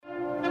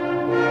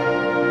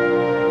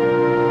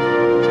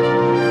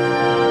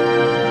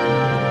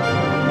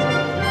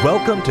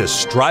Welcome to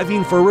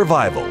Striving for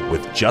Revival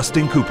with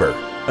Justin Cooper,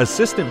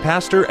 Assistant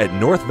Pastor at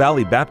North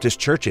Valley Baptist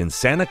Church in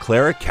Santa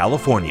Clara,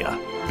 California.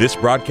 This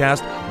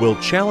broadcast will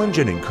challenge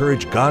and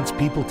encourage God's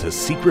people to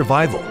seek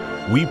revival.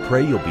 We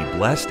pray you'll be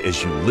blessed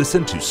as you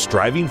listen to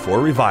Striving for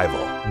Revival.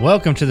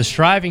 Welcome to the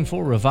Striving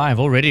for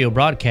Revival radio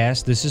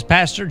broadcast. This is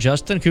Pastor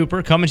Justin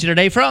Cooper coming to you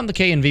today from the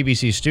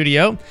KNVBC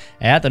studio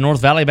at the North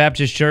Valley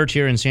Baptist Church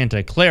here in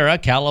Santa Clara,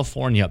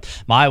 California.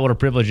 My, what a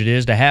privilege it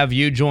is to have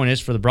you join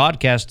us for the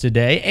broadcast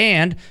today,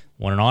 and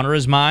what an honor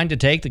is mine to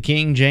take the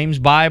King James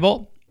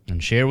Bible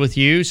and share with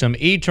you some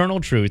eternal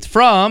truth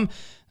from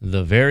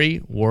the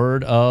very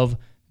Word of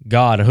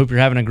God. I hope you're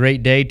having a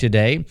great day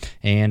today,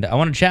 and I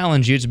want to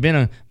challenge you. It's been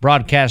a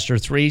broadcaster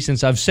 3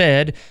 since I've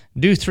said,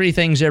 do 3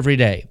 things every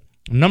day.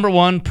 Number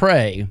 1,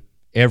 pray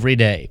every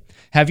day.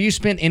 Have you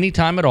spent any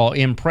time at all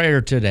in prayer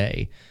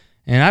today?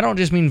 And I don't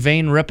just mean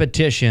vain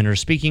repetition or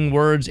speaking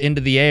words into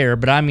the air,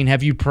 but I mean,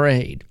 have you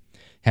prayed?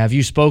 Have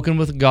you spoken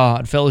with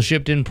God,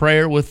 fellowshipped in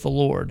prayer with the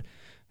Lord?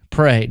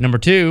 Pray. Number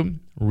 2,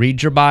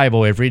 read your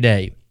Bible every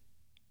day.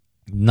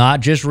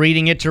 Not just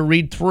reading it to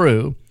read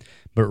through,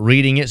 but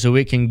reading it so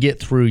it can get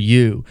through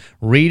you.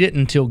 Read it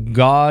until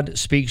God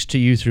speaks to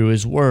you through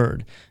His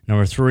Word.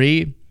 Number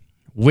 3,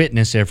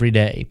 witness every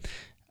day.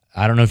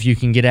 I don't know if you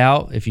can get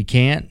out. If you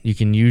can't, you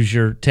can use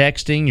your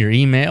texting, your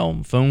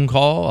email, phone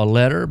call, a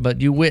letter,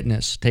 but you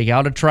witness. Take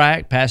out a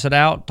tract, pass it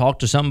out, talk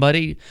to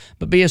somebody,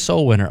 but be a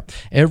soul winner.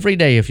 Every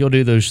day, if you'll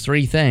do those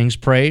 3 things,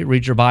 pray,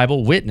 read your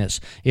Bible, witness,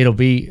 it'll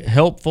be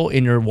helpful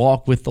in your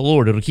walk with the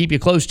Lord. It'll keep you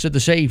close to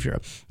the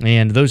Savior,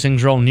 and those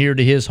things are all near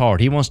to His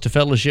heart. He wants to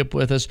fellowship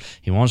with us.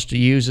 He wants to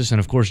use us, and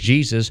of course,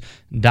 Jesus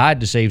died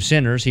to save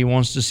sinners. He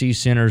wants to see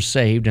sinners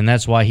saved, and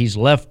that's why He's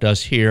left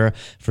us here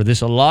for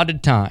this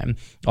allotted time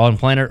on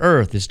planet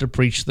Earth, is to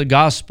preach the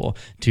gospel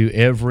to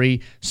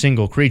every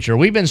single creature.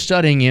 We've been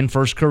studying in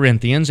 1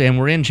 Corinthians, and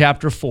we're in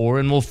chapter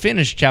 4, and we'll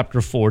finish chapter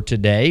 4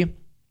 today.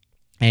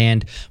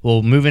 And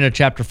we'll move into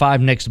chapter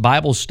 5 next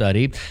Bible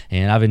study,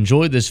 and I've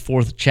enjoyed this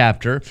 4th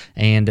chapter,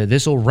 and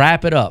this will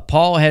wrap it up.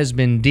 Paul has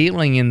been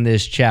dealing in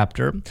this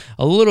chapter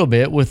a little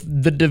bit with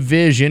the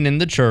division in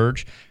the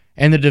church,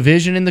 and the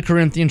division in the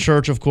Corinthian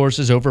church, of course,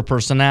 is over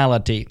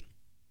personality.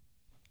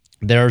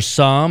 There are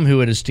some who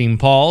would esteem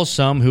Paul,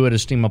 some who would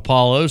esteem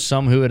Apollos,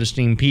 some who would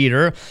esteem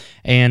Peter,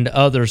 and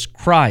others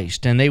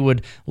Christ. And they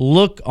would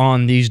look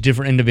on these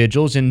different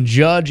individuals and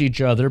judge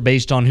each other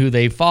based on who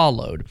they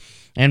followed.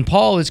 And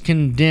Paul is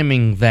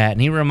condemning that,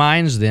 and he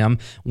reminds them,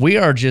 we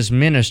are just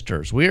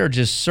ministers. We are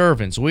just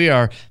servants. We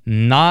are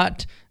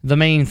not the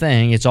main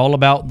thing. It's all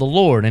about the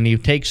Lord. And he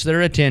takes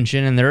their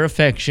attention and their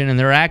affection and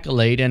their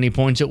accolade, and he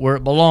points it where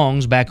it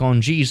belongs, back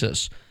on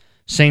Jesus.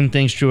 Same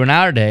thing's true in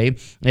our day.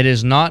 It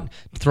is not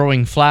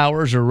throwing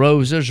flowers or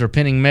roses or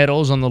pinning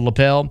medals on the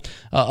lapel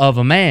of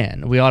a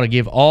man. We ought to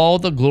give all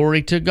the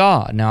glory to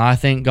God. Now, I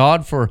thank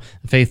God for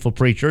faithful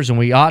preachers, and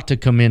we ought to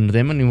commend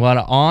them, and we ought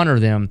to honor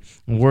them,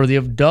 worthy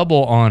of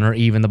double honor,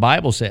 even the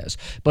Bible says.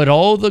 But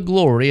all the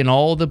glory and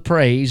all the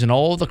praise and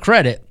all the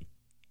credit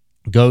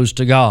goes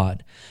to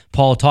God.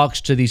 Paul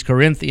talks to these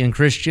Corinthian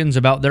Christians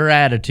about their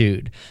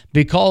attitude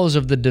because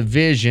of the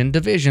division.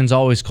 Division's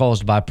always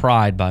caused by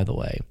pride, by the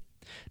way.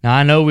 Now,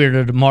 I know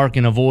we're to mark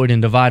and avoid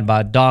and divide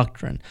by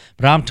doctrine,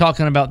 but I'm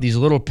talking about these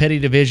little petty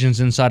divisions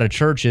inside of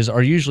churches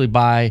are usually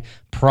by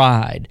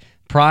pride.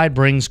 Pride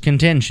brings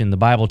contention. The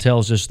Bible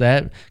tells us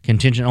that.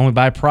 Contention only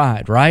by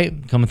pride,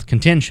 right? Cometh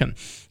contention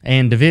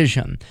and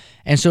division.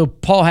 And so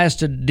Paul has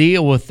to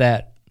deal with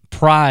that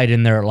pride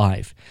in their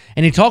life.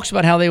 And he talks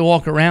about how they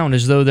walk around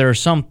as though they're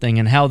something,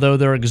 and how though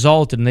they're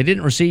exalted, and they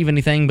didn't receive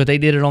anything, but they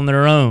did it on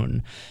their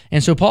own.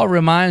 And so Paul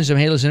reminds them,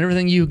 hey, listen,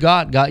 everything you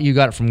got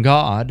it from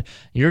God.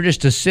 You're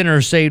just a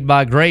sinner saved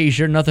by grace.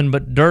 You're nothing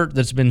but dirt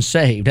that's been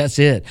saved. That's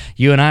it.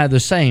 You and I are the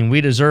same.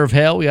 We deserve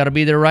hell. We ought to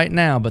be there right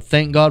now. But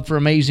thank God for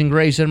amazing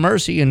grace and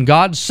mercy, and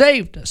God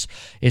saved us.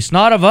 It's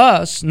not of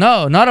us.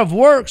 No, not of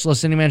works,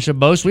 lest any man should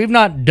boast. We've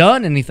not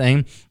done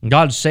anything.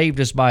 God saved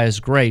us by His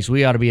grace.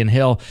 We ought to be in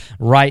hell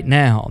right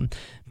now.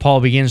 Paul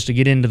begins to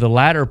get into the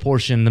latter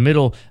portion, the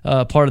middle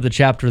part of the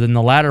chapter, then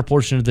the latter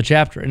portion of the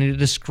chapter, and he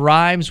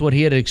describes what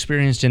he had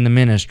experienced in the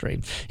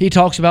ministry. He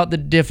talks about the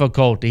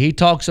difficulty. He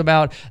talks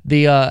about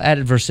the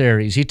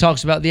adversaries. He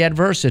talks about the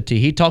adversity.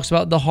 He talks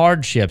about the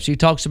hardships. He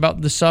talks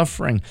about the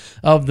suffering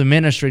of the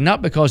ministry,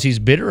 not because he's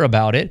bitter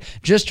about it,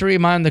 just to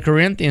remind the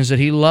Corinthians that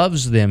he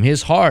loves them.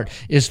 His heart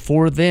is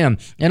for them,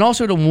 and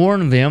also to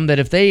warn them that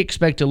if they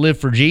expect to live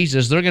for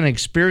Jesus, they're going to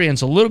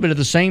experience a little bit of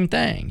the same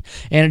thing.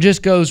 And it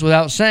just goes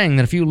without saying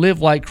that if you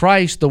live like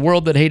Christ, the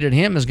world that hated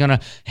Him is going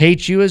to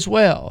hate you as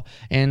well.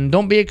 And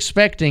don't be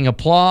expecting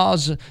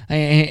applause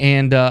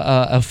and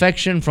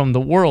affection from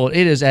the world.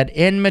 It is at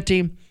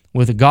enmity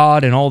with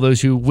God and all those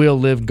who will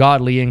live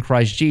godly in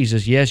Christ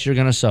Jesus. Yes, you're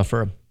going to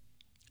suffer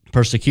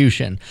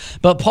persecution.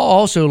 But Paul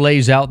also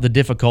lays out the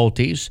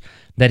difficulties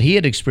that he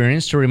had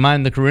experienced to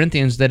remind the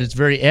Corinthians that it's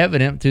very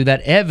evident through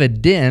that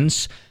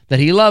evidence that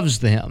he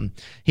loves them.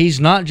 He's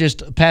not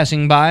just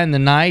passing by in the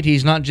night.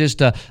 He's not just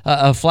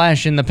a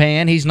flash in the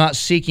pan. He's not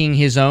seeking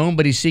his own,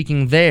 but he's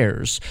seeking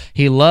theirs.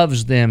 He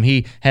loves them.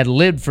 He had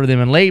lived for them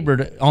and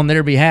labored on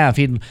their behalf.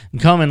 He'd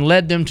come and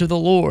led them to the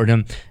Lord.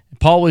 And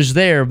Paul was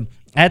there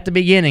at the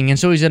beginning, and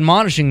so he's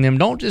admonishing them,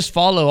 don't just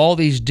follow all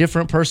these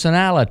different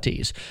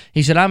personalities.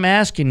 He said, I'm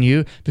asking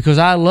you because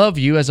I love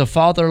you as a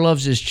father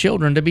loves his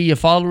children to be your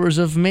followers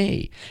of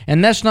me.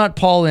 And that's not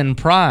Paul in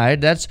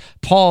pride. That's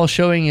Paul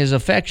showing his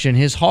affection,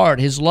 his heart,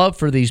 his love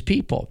for these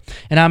people.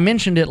 And I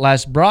mentioned it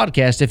last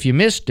broadcast, if you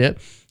missed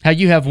it, how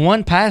you have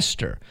one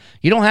pastor.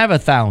 You don't have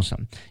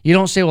 1,000. You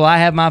don't say, well, I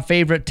have my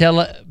favorite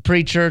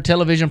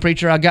television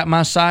preacher. I got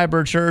my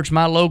cyber church,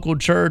 my local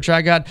church.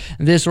 I got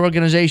this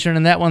organization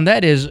and that one.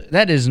 That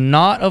is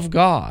not of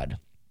God.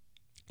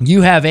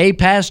 You have a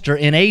pastor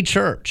in a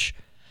church.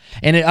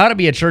 And it ought to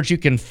be a church you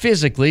can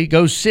physically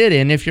go sit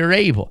in if you're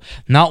able.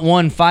 Not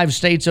one 5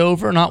 states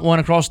over, not one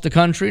across the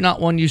country, not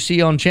one you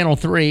see on Channel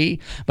 3,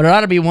 but it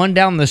ought to be one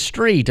down the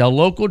street, a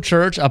local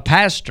church, a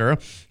pastor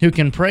who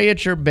can pray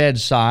at your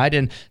bedside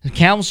and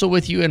counsel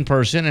with you in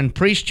person and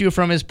preach to you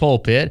from his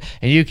pulpit,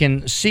 and you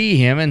can see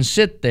him and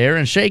sit there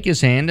and shake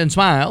his hand and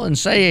smile and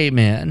say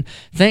amen.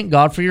 Thank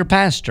God for your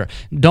pastor.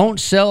 Don't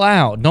sell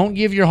out. Don't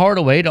give your heart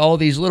away to all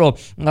these little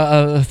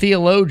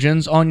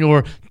theologians on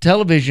your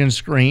television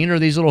screen or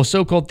these little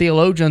so-called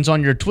theologians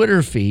on your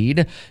Twitter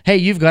feed. Hey,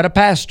 you've got a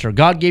pastor.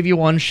 God gave you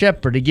one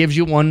shepherd. He gives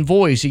you one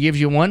voice. He gives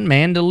you one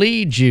man to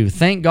lead you.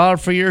 Thank God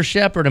for your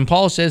shepherd. And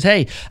Paul says,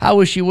 hey, I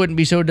wish you wouldn't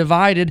be so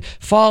divided.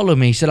 Follow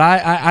me. He said,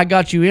 I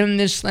got you in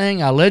this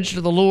thing. I led you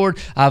to the Lord.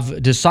 I've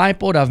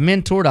discipled. I've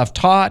mentored. I've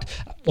taught.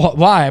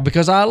 Why?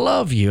 Because I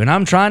love you and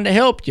I'm trying to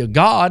help you.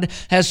 God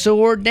has so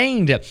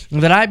ordained it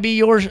that I be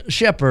your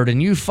shepherd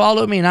and you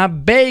follow me, and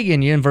I'm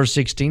begging you in verse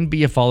 16, be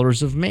ye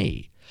followers of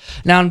me.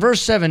 Now in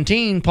verse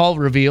 17, Paul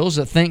reveals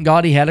that thank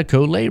God he had a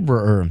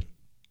co-laborer.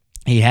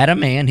 He had a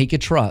man he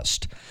could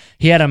trust.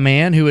 He had a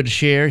man who would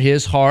share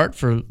his heart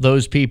for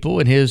those people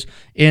and his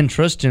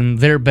interest in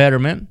their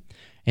betterment.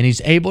 And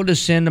he's able to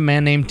send a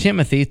man named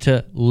Timothy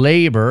to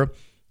labor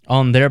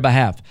on their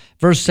behalf.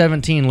 Verse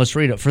 17, let's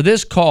read it. For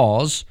this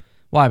cause,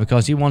 why?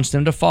 Because he wants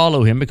them to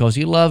follow him, because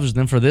he loves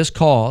them. For this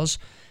cause,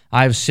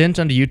 I have sent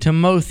unto you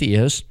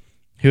Timotheus,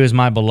 who is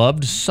my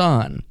beloved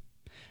son,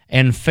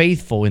 and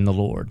faithful in the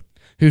Lord,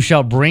 who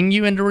shall bring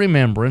you into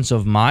remembrance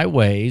of my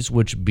ways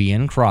which be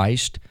in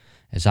Christ,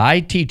 as I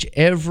teach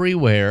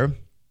everywhere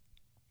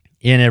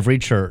in every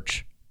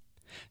church.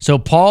 So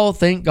Paul,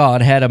 thank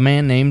God, had a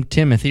man named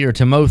Timothy or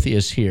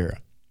Timotheus here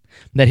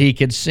that he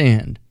could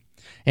send.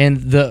 And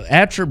the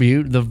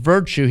attribute, the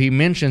virtue he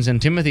mentions in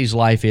Timothy's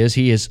life is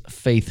he is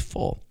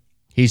faithful.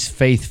 He's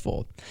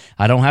faithful.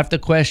 I don't have to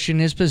question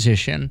his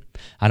position.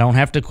 I don't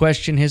have to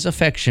question his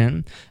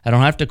affection. I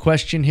don't have to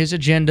question his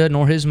agenda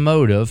nor his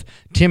motive.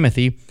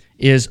 Timothy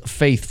is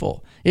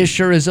faithful. It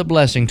sure is a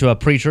blessing to a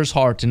preacher's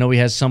heart to know he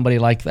has somebody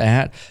like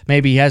that.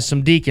 Maybe he has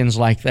some deacons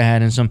like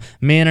that and some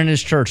men in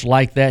his church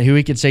like that who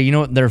he could say, you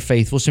know what, they're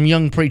faithful. Some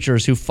young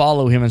preachers who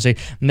follow him and say,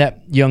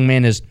 that young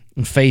man is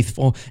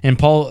faithful. And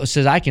Paul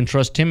says, I can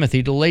trust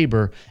Timothy to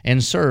labor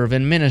and serve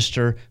and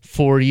minister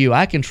for you.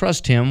 I can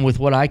trust him with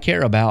what I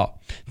care about.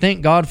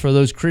 Thank God for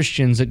those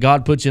Christians that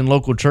God puts in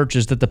local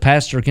churches that the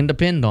pastor can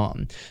depend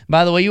on.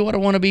 By the way, you ought to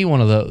want to be one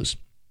of those.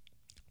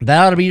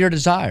 That ought to be your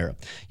desire.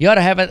 You ought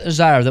to have a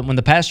desire that when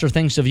the pastor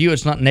thinks of you,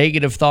 it's not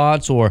negative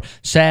thoughts or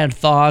sad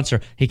thoughts,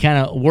 or he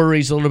kind of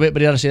worries a little bit,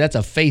 but he ought to say, that's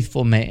a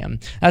faithful man.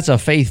 That's a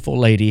faithful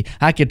lady.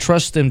 I could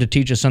trust them to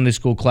teach a Sunday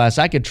school class.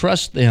 I could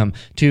trust them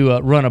to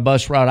run a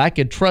bus route. I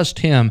could trust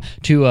him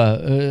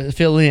to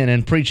fill in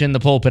and preach in the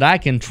pulpit. I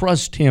can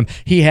trust him.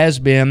 He has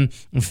been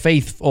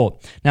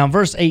faithful. Now, in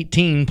verse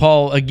 18,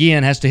 Paul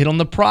again has to hit on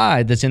the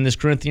pride that's in this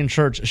Corinthian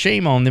church.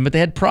 Shame on them, but they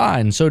had pride,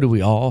 and so do we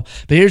all.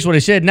 But here's what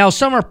he said. Now,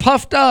 some are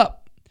puffed up,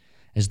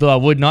 as though I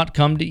would not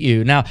come to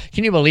you. Now,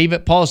 can you believe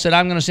it? Paul said,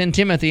 I'm going to send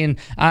Timothy, and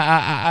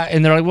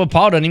and they're like, well,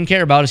 Paul doesn't even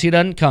care about us. He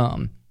doesn't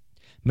come.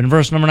 But in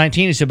verse number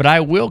 19, he said, but I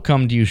will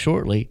come to you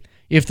shortly,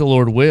 if the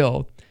Lord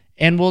will,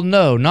 and will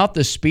know not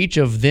the speech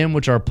of them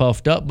which are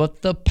puffed up,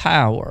 but the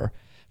power.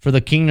 For the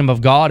kingdom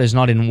of God is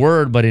not in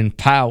word, but in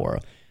power.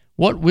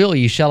 What will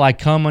ye? Shall I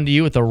come unto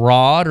you with a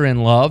rod, or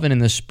in love, and in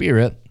the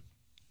spirit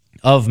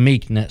of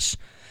meekness?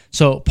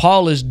 So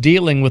Paul is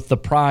dealing with the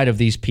pride of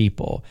these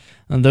people,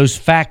 and those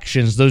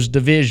factions, those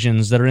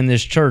divisions that are in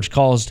this church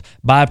caused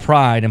by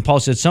pride. And Paul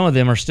said some of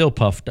them are still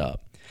puffed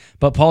up.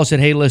 But Paul said,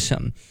 hey,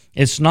 listen,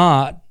 it's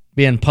not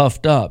being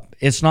puffed up.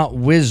 It's not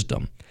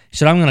wisdom. He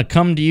said, I'm going to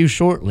come to you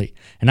shortly.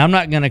 And I'm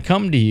not going to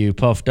come to you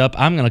puffed up.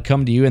 I'm going to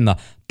come to you in the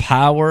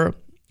power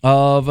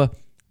of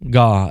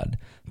God.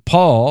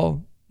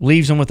 Paul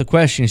leaves him with a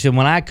question. He said,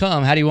 when I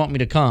come, how do you want me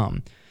to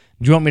come?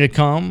 Do you want me to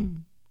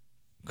come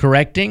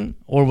correcting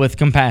or with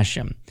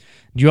compassion?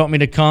 Do you want me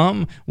to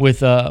come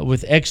with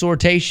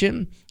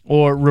exhortation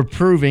or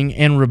reproving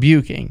and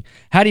rebuking?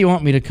 How do you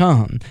want me to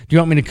come? Do you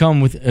want me to come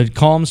with a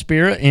calm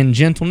spirit and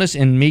gentleness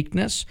and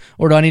meekness?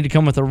 Or do I need to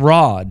come with a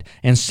rod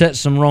and set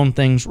some wrong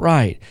things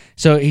right?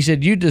 So he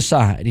said, you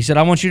decide. He said,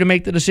 I want you to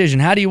make the decision.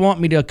 How do you want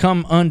me to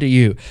come unto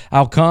you?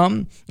 I'll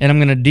come, and I'm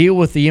going to deal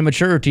with the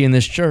immaturity in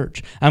this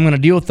church. I'm going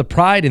to deal with the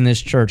pride in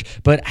this church.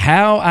 But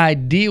how I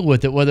deal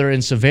with it, whether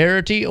in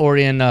severity or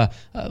in,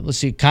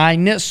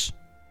 kindness,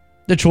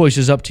 the choice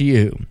is up to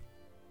you.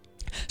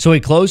 So he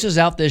closes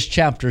out this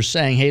chapter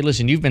saying, hey,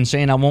 listen, you've been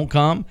saying I won't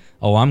come.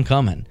 Oh, I'm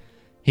coming.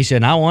 He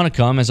said, I want to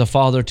come as a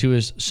father to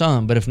his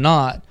son. But if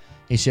not,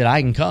 he said,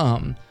 I can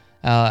come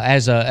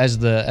as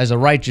a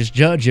righteous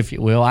judge, if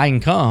you will. I can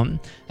come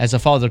as a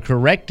father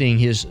correcting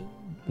his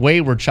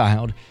wayward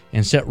child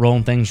and set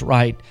wrong things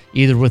right,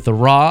 either with the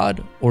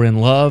rod or in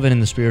love and in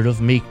the spirit of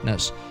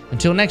meekness.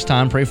 Until next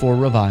time, pray for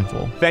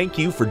revival. Thank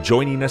you for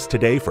joining us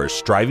today for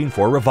Striving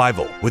for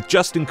Revival with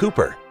Justin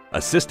Cooper,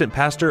 Assistant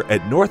Pastor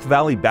at North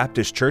Valley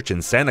Baptist Church in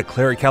Santa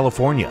Clara,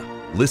 California.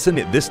 Listen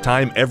at this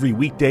time every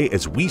weekday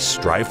as we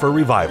strive for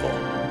revival.